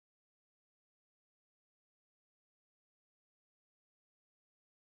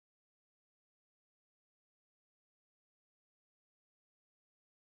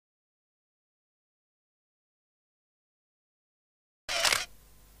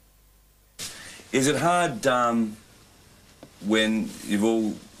Is it hard when you've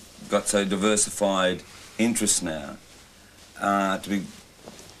all got so diversified interests now to be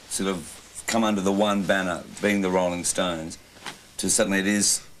sort of come under the one banner, being the Rolling Stones, to suddenly it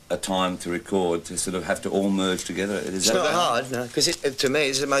is a time to record, to sort of have to all merge together? It's not hard, no, because to me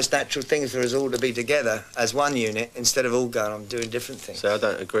it's the most natural thing for us all to be together as one unit instead of all going on doing different things. So I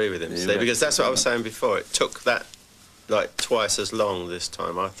don't agree with him, Steve, because that's what I was saying before. It took that, like, twice as long this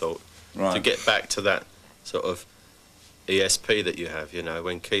time, I thought, to get back to that sort of ESP that you have, you know.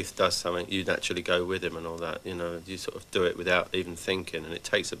 When Keith does something, you naturally go with him and all that, you know. You sort of do it without even thinking, and it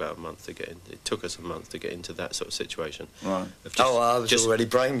takes about a month to get in. It took us a month to get into that sort of situation. Right. I was already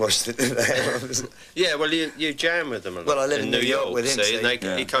brainwashed. Yeah, well, you jam with them a lot. Well, I live in New York with him, see,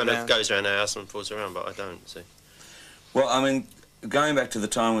 and he kind of goes around the house and falls around, but I don't, see. Well, I mean, going back to the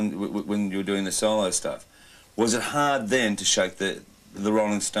time when you were doing the solo stuff, was it hard then to shake the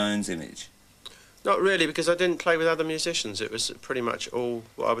Rolling Stones image? Not really, because I didn't play with other musicians. It was pretty much all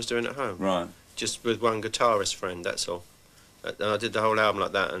what I was doing at home. Right. Just with one guitarist friend, that's all. And I did the whole album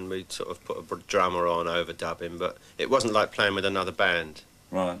like that, and we sort of put a drummer on, overdubbing, but it wasn't like playing with another band.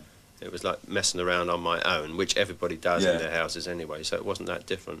 Right. It was like messing around on my own, which everybody does in their houses anyway, so it wasn't that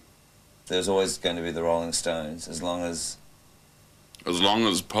different. There's always going to be the Rolling Stones, as long as... As long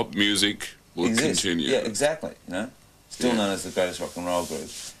as pop music will continue. Yeah, exactly, you know. Still known as the greatest rock and roll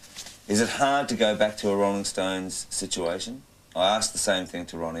group. Is it hard to go back to a Rolling Stones situation? I asked the same thing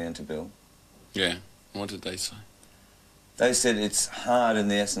to Ronnie and to Bill. Yeah. What did they say? They said it's hard in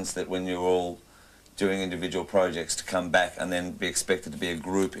the essence that when you're all doing individual projects to come back and then be expected to be a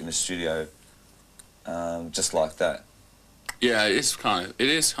group in a studio just like that. Yeah, it is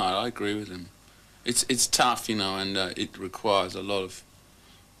hard. I agree with him. It's tough, you know, and it requires a lot of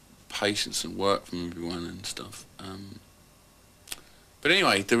patience and work from everyone and stuff. But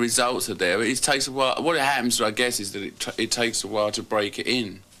anyway, the results are there. It takes a while. What happens, I guess, is that it takes a while to break it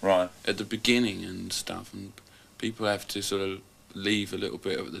in. Right. At the beginning and stuff, and people have to sort of leave a little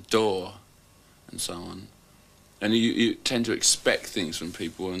bit at the door and so on. And you tend to expect things from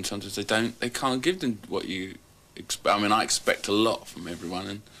people, and sometimes they can't give them what you expect. I mean, I expect a lot from everyone,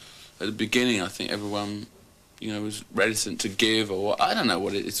 and at the beginning, I think everyone, you know, was reticent to give, or I don't know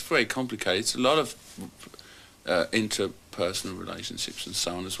what it's very complicated. It's a lot of interpersonal relationships and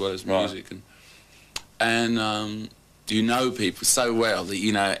so on, as well as music, and you know people so well that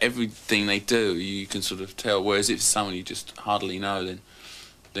you know everything they do. You can sort of tell. Whereas if it's someone you just hardly know,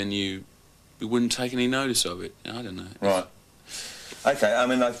 then you wouldn't take any notice of it. I don't know. Right. Okay. I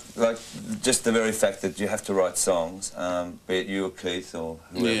mean, like just the very fact that you have to write songs, be it you or Keith or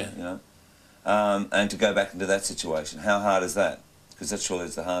whoever, you know, and to go back into that situation. How hard is that? Because that surely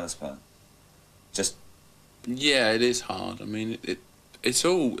is the hardest part. Just. Yeah, it is hard. I mean, it's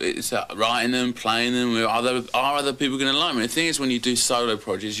writing them, playing them. Are other people going to like me? The thing is, when you do solo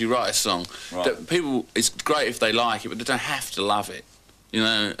projects, you write a song. That people, it's great if they like it, but they don't have to love it, you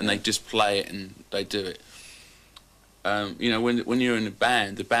know. And they just play it and they do it. You know, when you're in a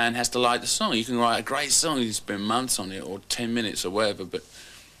band, the band has to like the song. You can write a great song, you spend months on it, or 10 minutes or whatever, but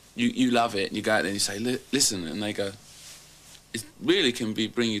you love it, and you go out there and you say, listen, and they go, it really can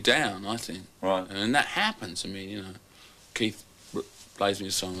bring you down, I think. Right. And that happens. I mean, you know, Keith plays me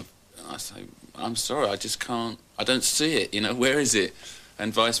a song, and I say, I'm sorry, I just can't, I don't see it, you know, where is it?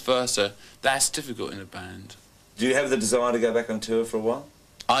 And vice versa. That's difficult in a band. Do you have the desire to go back on tour for a while?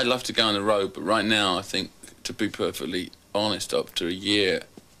 I'd love to go on the road, but right now, I think, to be perfectly honest, up to a year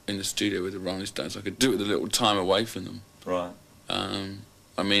in the studio with the Rolling Stones, I could do it with a little time away from them. Right.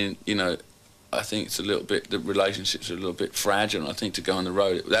 I mean, you know, I think it's a little bit, the relationships are a little bit fragile, and I think to go on the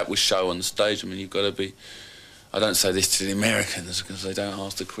road, that will show on the stage. I mean, you've got to be, I don't say this to the Americans because they don't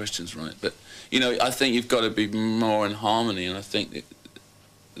ask the questions right, but, you know, I think you've got to be more in harmony, and I think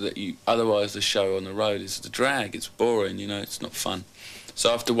that you, otherwise the show on the road is the drag, it's boring, you know, it's not fun. So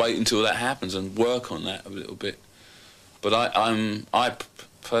I have to wait until that happens and work on that a little bit. But I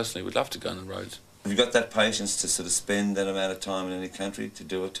personally would love to go on the road. Have you got that patience to sort of spend that amount of time in any country to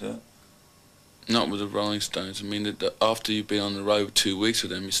do a tour? Not with the Rolling Stones. I mean, after you've been on the road 2 weeks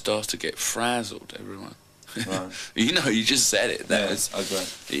with them, it starts to get frazzled, everyone. Right. You know, you just said it. That was, I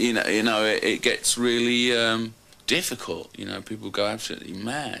agree. You know, it gets really difficult. You know, people go absolutely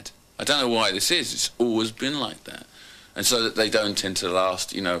mad. I don't know why this is. It's always been like that. And so that they don't tend to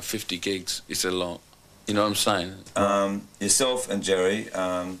last, you know, 50 gigs is a lot. You know what I'm saying? Yourself and Jerry,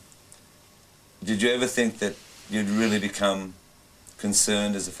 did you ever think that you'd really become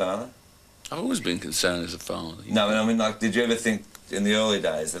concerned as a father? I've always been concerned as a father. No, I mean, like, did you ever think in the early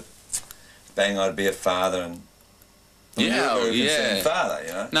days that, bang, I'd be a father and... Yeah, you're a very concerned father,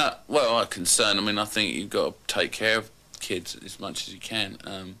 you know? No, well, I'm concerned. I mean, I think you've got to take care of kids as much as you can.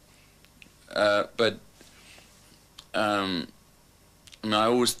 But I mean, I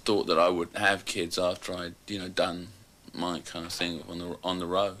always thought that I would have kids after I'd, you know, done my kind of thing on the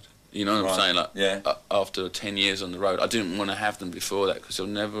road. You know what I'm saying? Like, yeah. After 10 years on the road, I didn't want to have them before that because I'll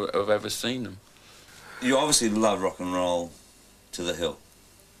never have ever seen them. You obviously love rock and roll to the hill.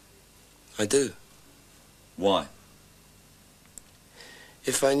 I do. Why?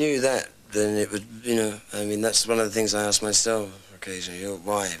 If I knew that, then it would, you know, I mean, that's one of the things I ask myself occasionally,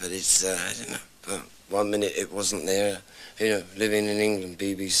 why, but it's, I don't know, but one minute it wasn't there, you know, living in England,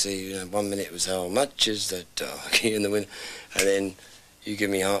 BBC, you know, one minute it was how much is the dark in the wind, and then you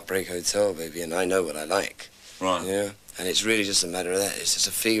give me Heartbreak Hotel, baby, and I know what I like. Right. You know, and it's really just a matter of that, it's just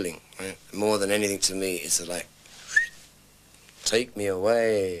a feeling, right? More than anything to me, it's a, like, take me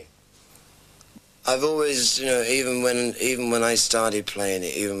away. I've always, you know, even when I started playing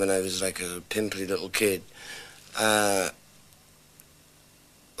it, even when I was like a pimply little kid, what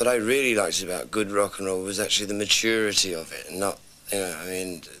I really liked about good rock and roll was actually the maturity of it, and not, you know, I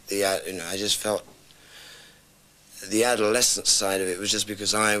mean, you know, I just felt the adolescent side of it was just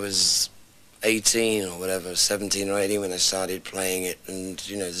because I was 18 or whatever, 17 or 18 when I started playing it, and,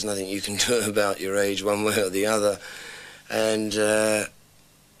 you know, there's nothing you can do about your age one way or the other, and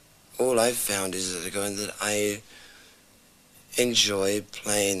all I've found is that I enjoy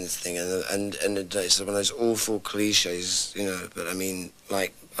playing the thing, and it's one of those awful cliches, you know, but I mean,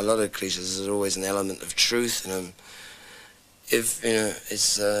 like a lot of cliches, there's always an element of truth in them. If, you know,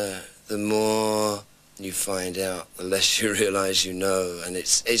 it's the more you find out, the less you realise you know, and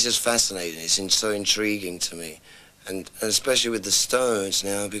it's just fascinating, it's so intriguing to me, and especially with the Stones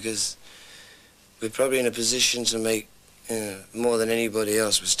now, because we're probably in a position to make, you know, more than anybody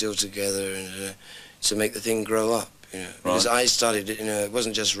else, we're still together, and to make the thing grow up, you know. Right. Because I started, you know, it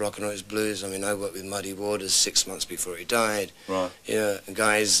wasn't just rock and roll, it was blues. I mean, I worked with Muddy Waters 6 months before he died. Right. You know,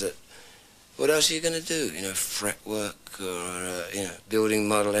 guys that, what else are you going to do? You know, fretwork or, you know, building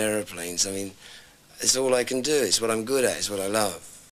model aeroplanes. I mean, it's all I can do. It's what I'm good at. It's what I love.